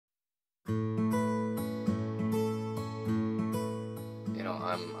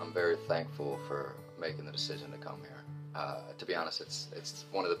thankful for making the decision to come here. To be honest, it's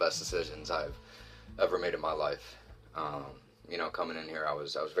one of the best decisions I've ever made in my life. Um, Coming in here, I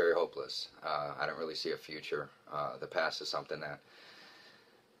was very hopeless. I didn't really see a future. The past is something that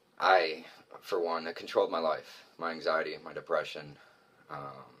I, for one, it controlled my life, my anxiety, my depression.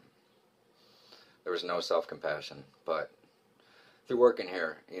 Um, there was no self compassion, but through working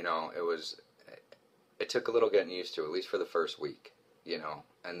here, it took a little getting used to, at least for the first week,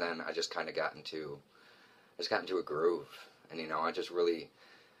 and then I just kind of got into a groove, and I just really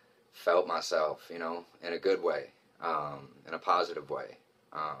felt myself, in a good way, in a positive way,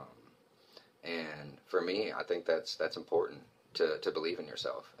 and for me, I think that's important to believe in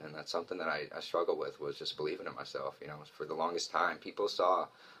yourself, and that's something that I struggle with, was just believing in myself. For the longest time, people saw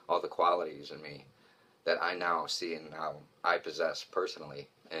all the qualities in me that I now see and now I possess personally,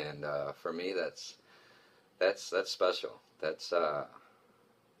 and for me, that's special. That's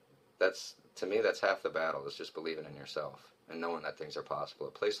to me, that's half the battle, is just believing in yourself and knowing that things are possible.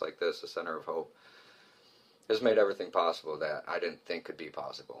 A place like this, the Center of Hope, has made everything possible that I didn't think could be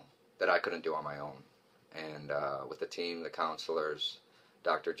possible, that I couldn't do on my own. And with the team, the counselors,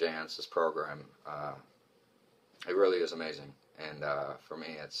 Dr. Jance's program, it really is amazing. And for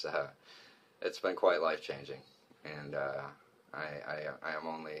me, it's been quite life changing. And I am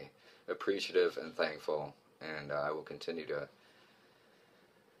only appreciative and thankful, and I will continue to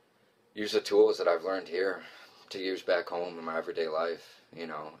use the tools that I've learned here to use back home in my everyday life, and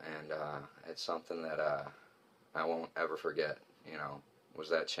it's something that I won't ever forget, was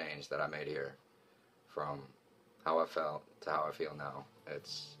that change that I made here, from how I felt to how I feel now.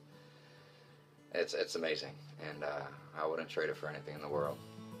 It's amazing, and I wouldn't trade it for anything in the world,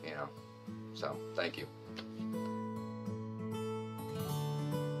 so thank you.